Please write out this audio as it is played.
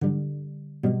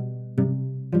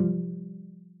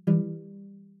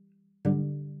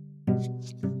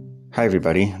Hi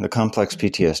everybody, the Complex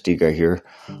PTSD guy here.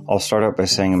 I'll start out by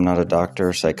saying I'm not a doctor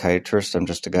or psychiatrist, I'm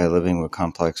just a guy living with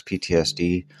complex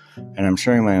PTSD, and I'm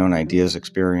sharing my own ideas,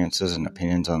 experiences, and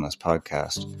opinions on this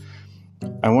podcast.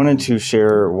 I wanted to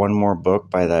share one more book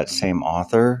by that same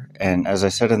author, and as I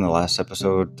said in the last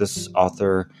episode, this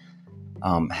author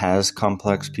has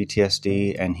complex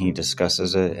PTSD, and he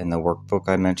discusses it in the workbook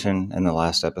I mentioned in the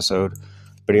last episode,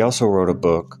 but he also wrote a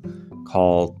book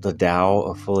called The Tao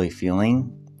of Fully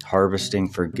Feeling, Harvesting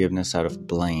Forgiveness Out of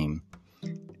Blame.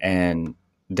 And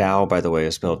Tao, by the way,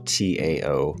 is spelled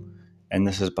T-A-O. And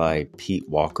this is by Pete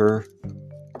Walker.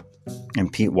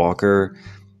 And Pete Walker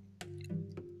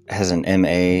has an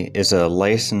M.A., is a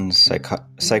licensed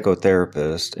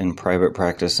psychotherapist in private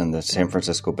practice in the San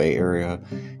Francisco Bay Area.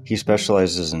 He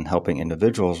specializes in helping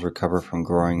individuals recover from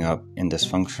growing up in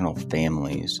dysfunctional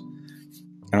families.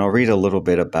 And I'll read a little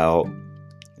bit about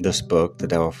this book, The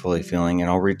Tao of Fully Feeling, and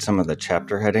I'll read some of the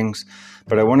chapter headings.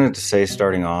 But I wanted to say,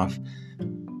 starting off,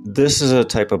 this is a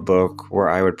type of book where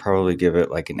I would probably give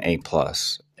it like an A+.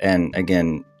 And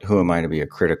again, who am I to be a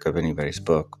critic of anybody's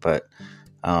book? But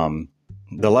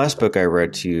the last book I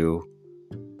read to you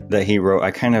that he wrote, I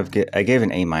gave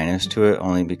an A- to it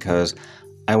only because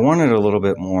I wanted a little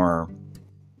bit more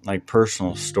like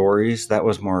personal stories. That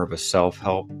was more of a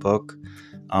self-help book.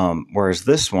 Whereas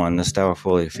this one, The Tao of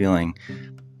Fully Feeling,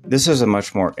 this is a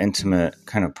much more intimate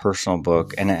kind of personal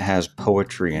book, and it has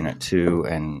poetry in it too,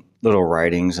 and little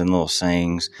writings and little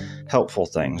sayings, helpful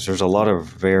things. There's a lot of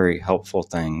very helpful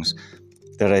things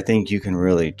that I think you can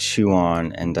really chew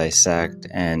on and dissect,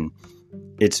 and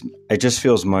it just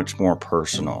feels much more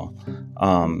personal.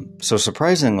 So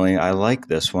surprisingly, I like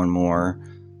this one more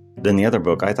than the other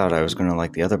book. I thought I was going to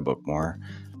like the other book more.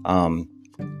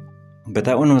 But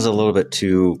that one was a little bit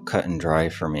too cut and dry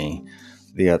for me,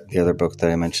 the other book that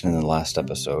I mentioned in the last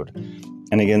episode.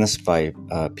 And again, this is by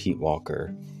Pete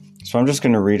Walker. So I'm just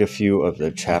going to read a few of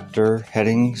the chapter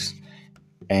headings.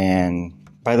 And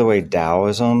by the way,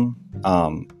 Taoism,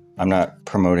 I'm not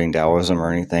promoting Taoism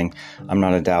or anything. I'm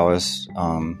not a Taoist.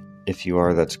 If you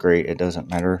are, that's great. It doesn't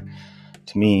matter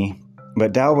to me.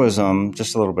 But Taoism,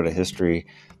 just a little bit of history,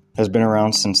 has been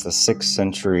around since the 6th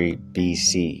century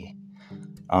BC.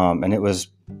 And it was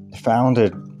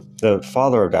founded, the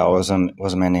father of Taoism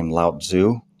was a man named Lao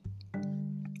Tzu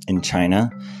in China.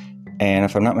 And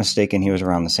if I'm not mistaken, he was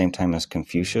around the same time as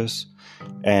Confucius.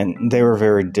 And they were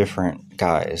very different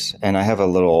guys. And I have a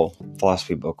little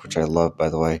philosophy book, which I love, by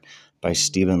the way, by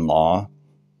Stephen Law.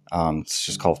 It's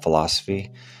just called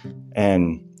Philosophy.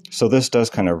 And so this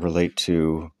does kind of relate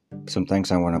to some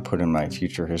things I want to put in my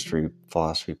future history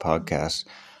philosophy podcast.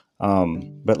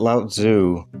 But Lao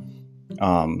Tzu,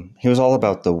 he was all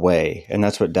about the way, and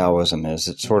that's what Taoism is.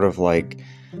 It's sort of like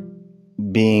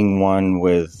being one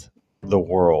with the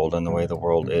world and the way the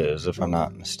world is, if I'm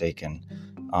not mistaken.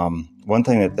 One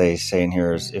thing that they say in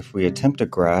here is, if we attempt to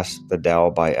grasp the Tao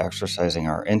by exercising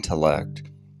our intellect,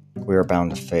 we are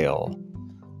bound to fail.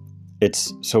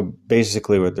 So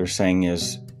basically what they're saying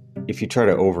is, if you try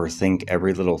to overthink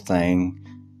every little thing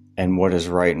and what is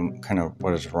right and kind of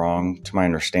what is wrong, to my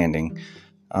understanding,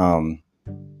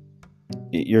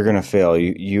 you're going to fail.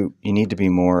 You need to be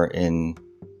more in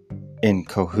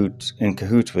cahoots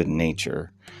with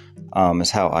nature,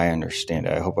 is how I understand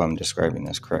it. I hope I'm describing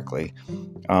this correctly.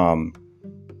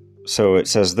 So it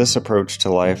says, this approach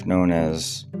to life, known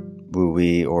as Wu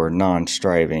Wei or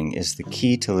non-striving, is the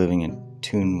key to living in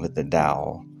tune with the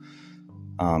Tao.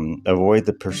 Avoid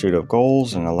the pursuit of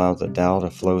goals and allow the Tao to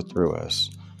flow through us.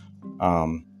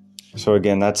 So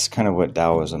again, that's kind of what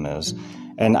Taoism is.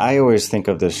 And I always think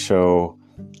of this show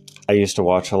I used to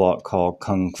watch a lot called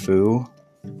Kung Fu,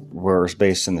 where it's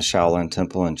based in the Shaolin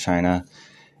Temple in China.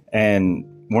 And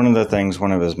one of the things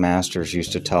one of his masters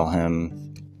used to tell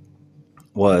him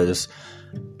was,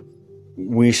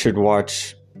 we should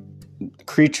watch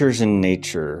creatures in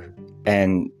nature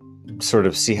and sort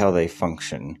of see how they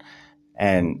function.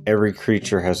 And every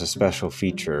creature has a special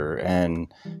feature,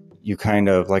 and you kind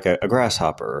of like a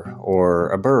grasshopper or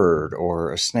a bird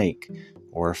or a snake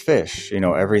or a fish,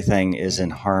 everything is in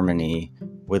harmony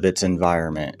with its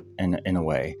environment in a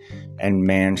way, and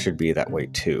man should be that way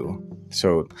too.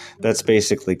 So that's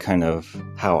basically kind of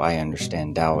how I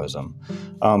understand Taoism.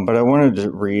 But I wanted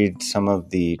to read some of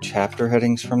the chapter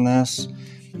headings from this,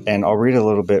 and I'll read a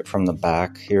little bit from the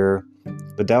back here.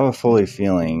 The Tao of Fully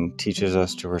Feeling teaches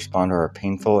us to respond to our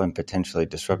painful and potentially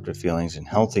disruptive feelings in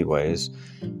healthy ways.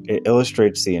 It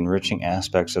illustrates the enriching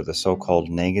aspects of the so-called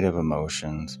negative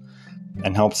emotions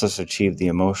and helps us achieve the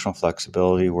emotional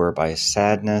flexibility whereby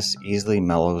sadness easily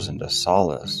mellows into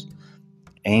solace,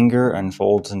 anger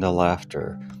unfolds into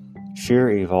laughter,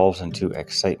 Fear evolves into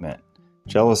excitement.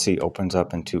 Jealousy opens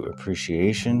up into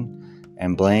appreciation,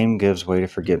 and blame gives way to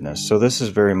forgiveness. So this is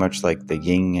very much like the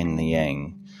yin and the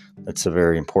yang. That's a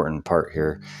very important part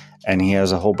here. And he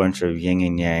has a whole bunch of yin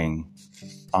and yang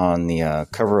on the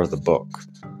cover of the book.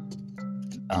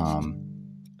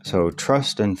 So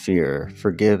trust and fear,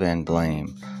 forgive and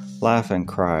blame, laugh and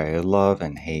cry, love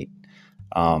and hate.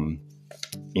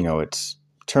 It's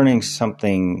turning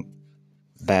something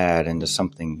bad into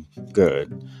something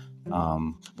good,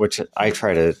 which I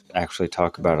try to actually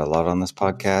talk about a lot on this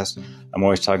podcast. I'm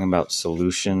always talking about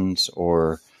solutions,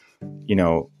 or,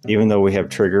 even though we have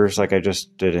triggers, like I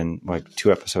just did in like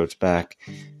 2 episodes back,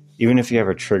 even if you have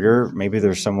a trigger, maybe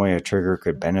there's some way a trigger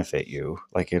could benefit you,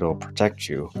 like it'll protect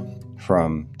you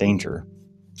from danger.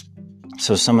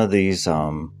 So some of these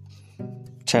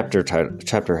chapter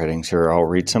headings here, I'll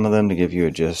read some of them to give you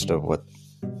a gist of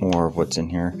more of what's in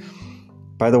here.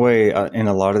 By the way, in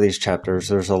a lot of these chapters,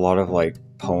 there's a lot of like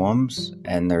poems,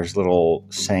 and there's little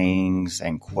sayings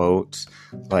and quotes,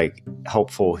 like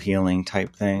helpful healing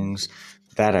type things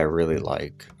that I really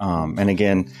like. And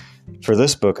again, for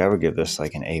this book, I would give this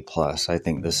like an A+. I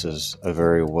think this is a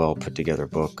very well put together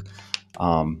book.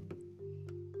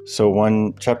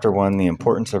 So chapter 1, the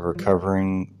importance of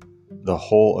recovering the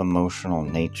whole emotional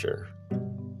nature.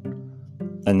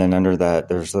 And then under that,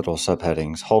 there's little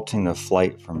subheadings: halting the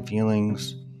flight from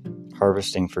feelings,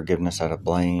 harvesting forgiveness out of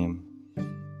blame,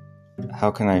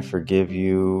 how can I forgive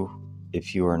you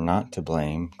if you are not to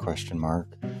blame, ?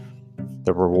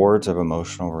 The rewards of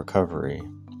emotional recovery.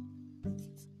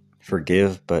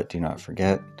 Forgive, but do not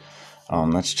forget.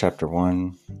 That's chapter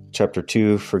 1. Chapter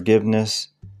 2, forgiveness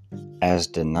as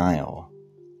denial.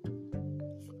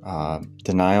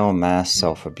 Denial masks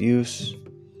self-abuse.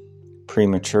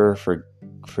 Premature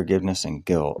forgiveness and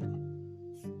guilt.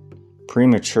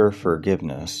 Premature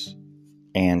forgiveness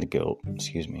and guilt,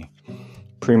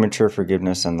 Premature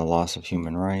forgiveness and the loss of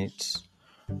human rights.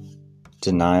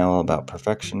 Denial about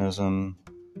perfectionism.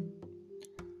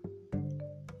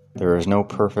 There is no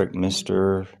perfect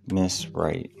Mr. Miss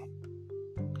Right.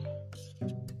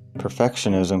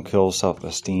 Perfectionism kills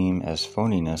self-esteem as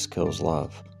phoniness kills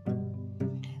love.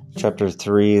 Chapter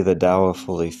 3, the Tao of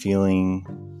Fully Feeling,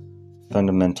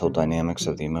 fundamental dynamics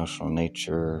of the emotional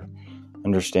nature.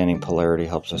 Understanding polarity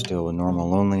helps us deal with normal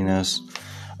loneliness.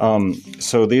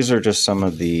 So these are just some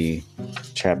of the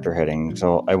chapter headings.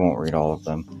 I won't read all of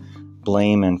them.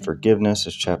 Blame and forgiveness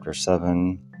is chapter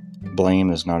 7. Blame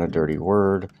is not a dirty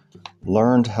word.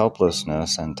 Learned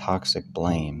helplessness and toxic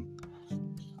blame.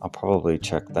 I'll probably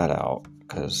check that out,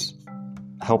 because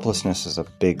helplessness is a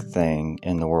big thing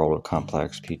in the world of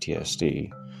complex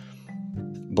PTSD.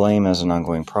 Blame as an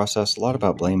ongoing process. A lot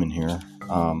about blame in here.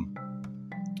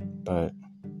 But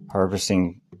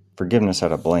harvesting forgiveness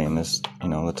out of blame is,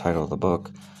 the title of the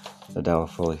book, The Tao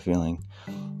of Fully Feeling.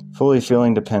 Fully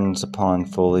feeling depends upon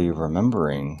fully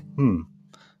remembering.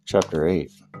 Chapter 8.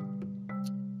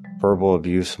 Verbal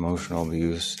abuse, emotional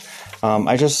abuse.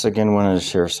 I just, again, wanted to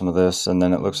share some of this, and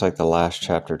then it looks like the last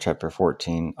chapter, chapter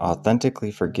 14,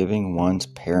 authentically forgiving one's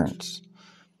parents.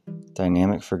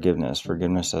 Dynamic forgiveness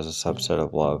as a subset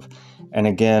of love. And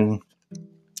again,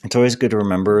 it's always good to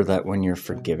remember that when you're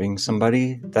forgiving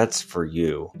somebody, that's for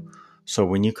you. So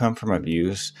when you come from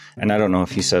abuse, and I don't know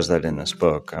if he says that in this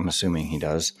book, I'm assuming he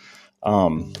does,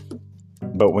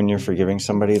 but when you're forgiving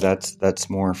somebody, that's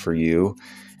more for you.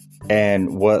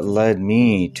 And what led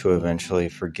me to eventually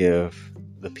forgive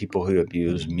the people who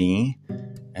abused me,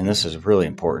 and this is really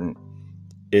important,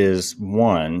 is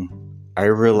 1, I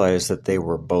realized that they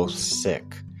were both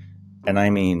sick. And I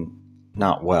mean,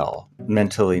 not well,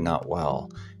 mentally not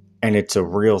well. And it's a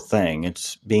real thing.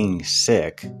 It's being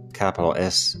sick, capital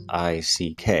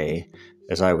S-I-C-K,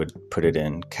 as I would put it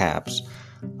in caps.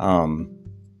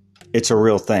 It's a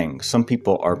real thing. Some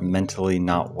people are mentally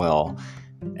not well.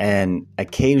 And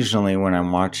occasionally when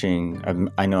I'm watching,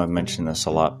 I know I've mentioned this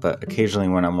a lot, but occasionally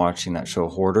when I'm watching that show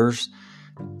Hoarders,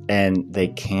 and they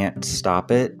can't stop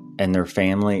it, and their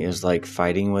family is like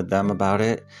fighting with them about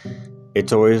it,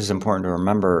 it's always important to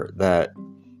remember that,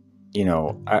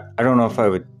 I don't know if I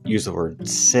would use the word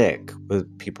sick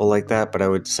with people like that, but I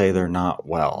would say they're not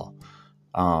well.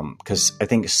 Because I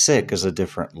think sick is a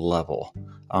different level.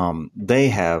 They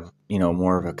have,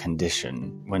 more of a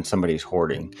condition when somebody's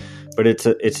hoarding, but it's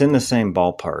in the same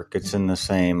ballpark. It's in the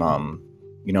same,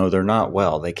 they're not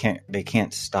well. They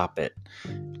can't stop it.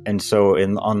 And so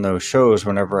on those shows,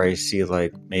 whenever I see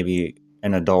like maybe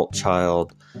an adult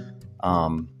child,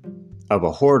 of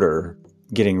a hoarder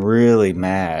getting really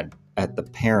mad at the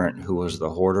parent who was the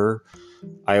hoarder,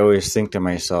 I always think to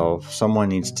myself, someone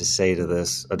needs to say to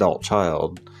this adult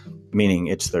child, meaning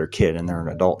it's their kid and they're an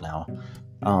adult now,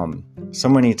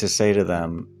 someone needs to say to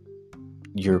them,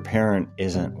 your parent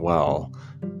isn't well.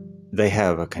 They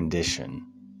have a condition,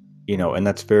 and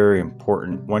that's very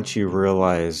important. Once you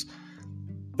realize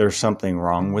there's something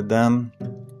wrong with them.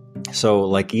 So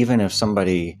like, even if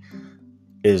somebody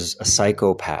is a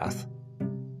psychopath,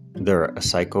 they're a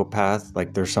psychopath,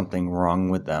 like there's something wrong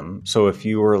with them. So if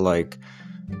you were like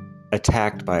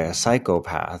attacked by a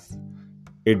psychopath,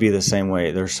 it'd be the same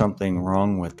way. There's something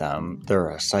wrong with them. They're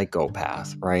a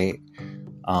psychopath, right?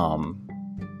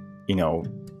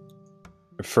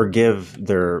 Forgive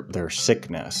their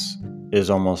sickness is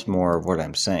almost more of what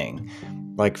I'm saying.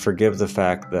 Like, forgive the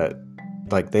fact that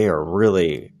like they are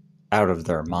really out of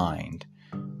their mind,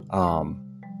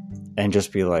 and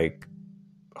just be like,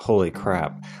 holy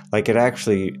crap. Like, it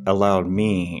actually allowed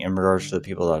me, in regards to the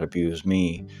people that abuse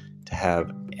me, to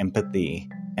have empathy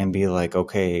and be like,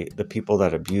 okay, the people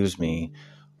that abuse me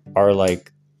are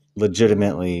like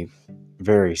legitimately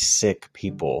very sick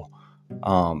people.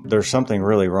 There's something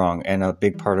really wrong, and a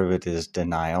big part of it is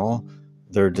denial.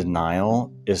 Their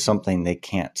denial is something they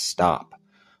can't stop,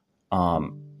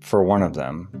 for one of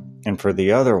them. And for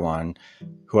the other one,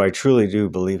 who I truly do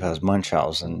believe has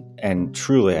Munchausen, and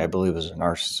truly I believe is a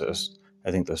narcissist, I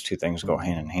think those two things go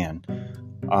hand in hand.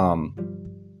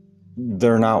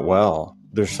 They're not well.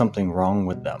 There's something wrong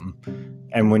with them.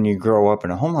 And when you grow up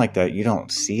in a home like that, you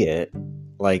don't see it.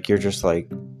 Like, you're just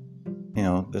like,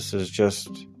 this is just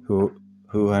who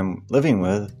I'm living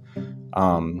with,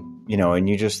 and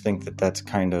you just think that that's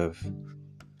kind of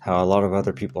how a lot of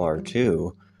other people are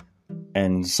too.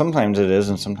 And sometimes it is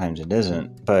and sometimes it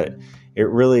isn't, but it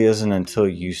really isn't until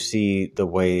you see the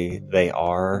way they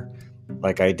are,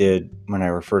 like I did when I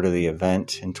referred to the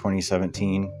event in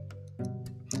 2017.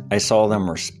 I saw them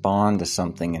respond to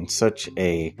something in such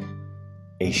a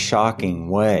shocking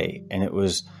way, and it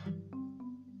was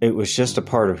just a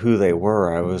part of who they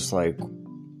were. I was like,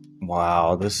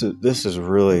 wow, this is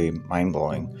really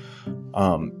mind-blowing.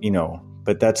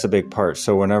 But that's a big part.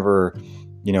 So whenever,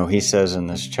 he says in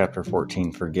this chapter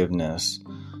 14, forgiveness,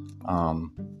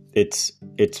 it's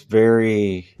a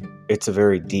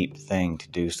very deep thing to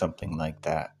do something like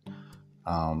that.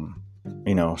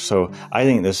 So I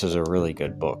think this is a really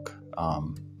good book.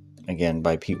 Again,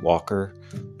 by Pete Walker,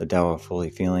 The Tao of Fully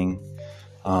Feeling.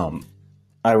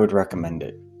 I would recommend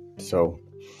it. So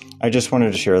I just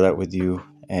wanted to share that with you.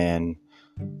 And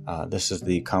this is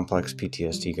the Complex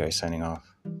PTSD guy signing off.